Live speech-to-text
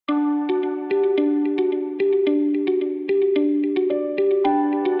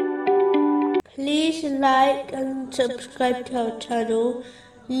like and subscribe to our channel.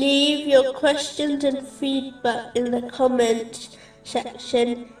 Leave your questions and feedback in the comments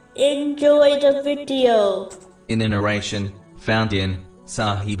section. Enjoy the video. In a narration found in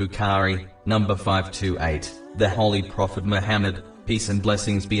Sahih Bukhari, number 528, the Holy Prophet Muhammad, peace and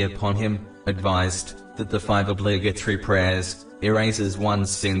blessings be upon him, advised that the 5 obligatory prayers erases one's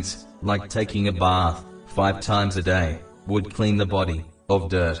sins, like taking a bath 5 times a day would clean the body of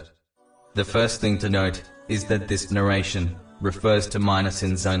dirt. The first thing to note is that this narration refers to minor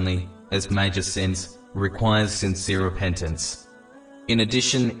sins only, as major sins requires sincere repentance. In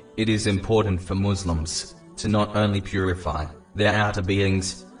addition, it is important for Muslims to not only purify their outer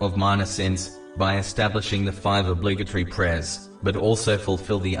beings of minor sins by establishing the 5 obligatory prayers, but also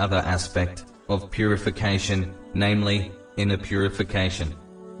fulfill the other aspect of purification, namely, inner purification.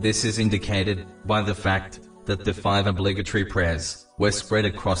 This is indicated by the fact that the 5 obligatory prayers were spread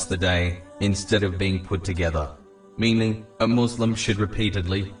across the day instead of being put together. Meaning, a Muslim should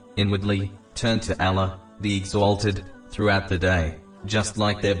repeatedly, inwardly, turn to Allah, the Exalted, throughout the day, just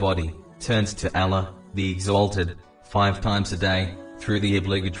like their body turns to Allah, the Exalted, 5 times a day, through the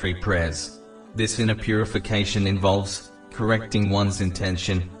obligatory prayers. This inner purification involves correcting one's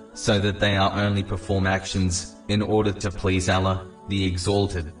intention, so that they are only perform actions in order to please Allah, the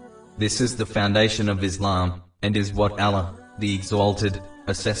Exalted. This is the foundation of Islam, and is what Allah, the Exalted,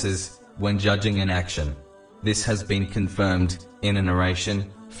 assesses when judging an action. This has been confirmed in a narration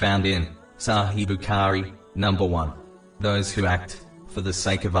found in Sahih Bukhari, number 1. Those who act for the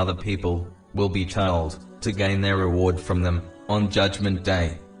sake of other people will be told to gain their reward from them on Judgment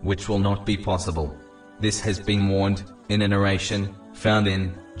Day, which will not be possible. This has been warned in a narration found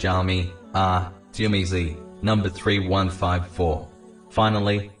in Jami Tirmizi, number 3154.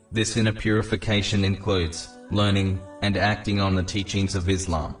 Finally, this inner purification includes learning and acting on the teachings of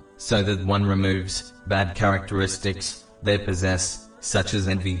Islam, so that one removes bad characteristics they possess, such as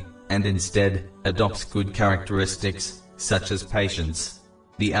envy, and instead adopts good characteristics, such as patience.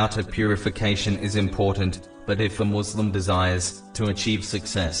 The outer purification is important, but if a Muslim desires to achieve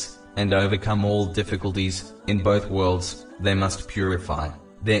success and overcome all difficulties in both worlds, they must purify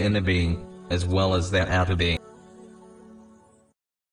their inner being as well as their outer being.